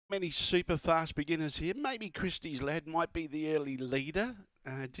many super fast beginners here. Maybe Christie's Lad might be the early leader.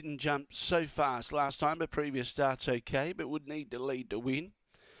 Didn't jump so fast last time, but previous start's okay, but would need to lead to win.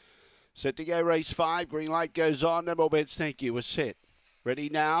 Set to go, race 5. Green light goes on. No more bets, thank you. We're set. Ready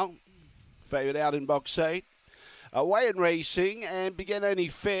now. Favourite out in box 8. Away and racing, and began only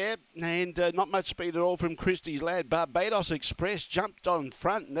fair, and not much speed at all from Christie's Lad. Barbados Express jumped on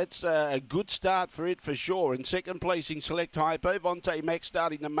front, and that's a good start for it for sure. In second placing, Select Hypo. Vontae Mac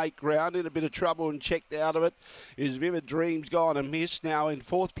starting to make ground, in a bit of trouble and checked out of it. Is Vivid Dreams gone and missed. Now in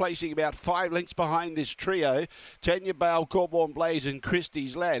fourth placing, about 5 lengths behind this trio, Tanya Bale, Corborn Blaze and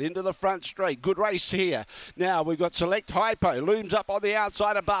Christie's Lad. Into the front straight, good race here. Now we've got Select Hypo, looms up on the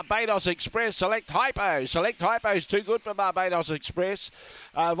outside of Barbados Express. Select Hypo too good for Barbados Express.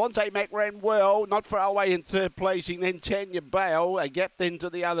 Vontae Mac ran well, not far away in third placing. Then Tanya Bale, a gap then to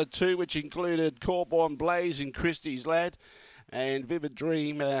the other two, which included Corborn Blaze and Christie's Lad. And Vivid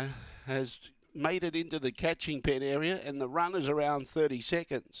Dream has made it into the catching pen area, and the run is around 30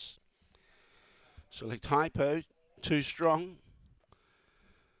 seconds. Select Hypo, too strong.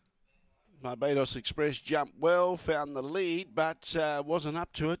 Barbados Express jumped well, found the lead, but wasn't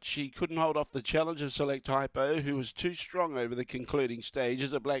up to it. She couldn't hold off the challenge of Select Hypo, who was too strong over the concluding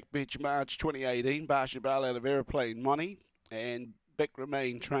stages. A Black Bitch March 2018, Barsha Bale out of Aeroplane Money, and Beck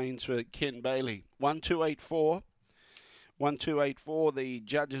Remain trains for Ken Bailey. 1284. 1284, the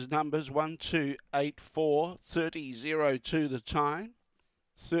judges' numbers. 1284, 3002 the time.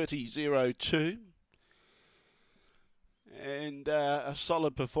 3002. And a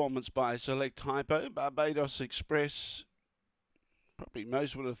solid performance by Select Hypo. Barbados Express, probably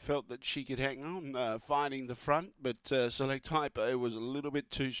most would have felt that she could hang on finding the front, but Select Hypo was a little bit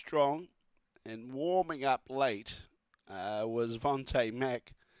too strong. And warming up late was Vontae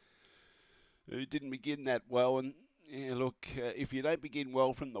Mac, who didn't begin that well. And yeah, look, if you don't begin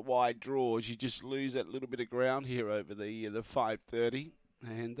well from the wide draws, you just lose that little bit of ground here over the 5:30.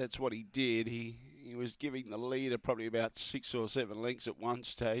 And that's what he did. He was giving the leader probably about 6 or 7 lengths at one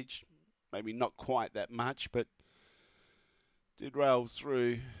stage. Maybe not quite that much, but did rail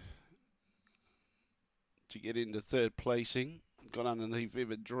through to get into third placing. Got underneath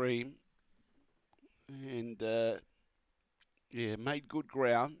Vivid Dream. And, yeah, made good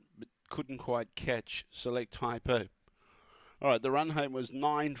ground, but couldn't quite catch Select Hypo. All right, the run home was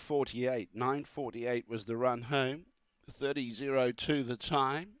 9:48. 9:48 was the run home. 30:02 the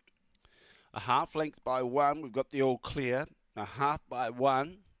time. A half length by 1. We've got the all clear. A half by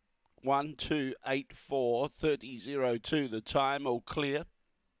 1. 1284. 30:02 the time. All clear.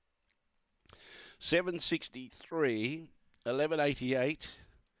 763. 1188.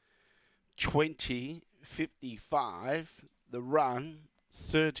 20:55. The run.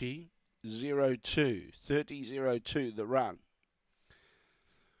 30:02. 30:02 the run.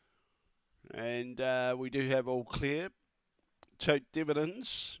 And we do have all clear. Tote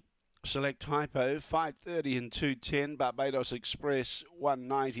dividends. Select Hypo, 530 and 210. Barbados Express,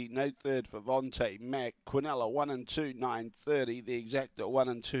 190. No third for Vontae Mac. Quinella, 1 and 2, 930. The Exacta, 1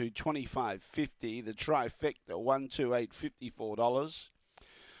 and 2, 25.50. The Trifecta, 128, $54.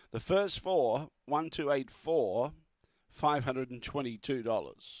 The first four, 1284,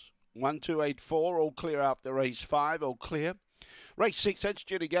 $522. 1284, all clear after race 5, all clear. Race 6, that's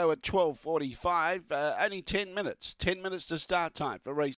due to go at 12:45. Only 10 minutes. 10 minutes to start time for race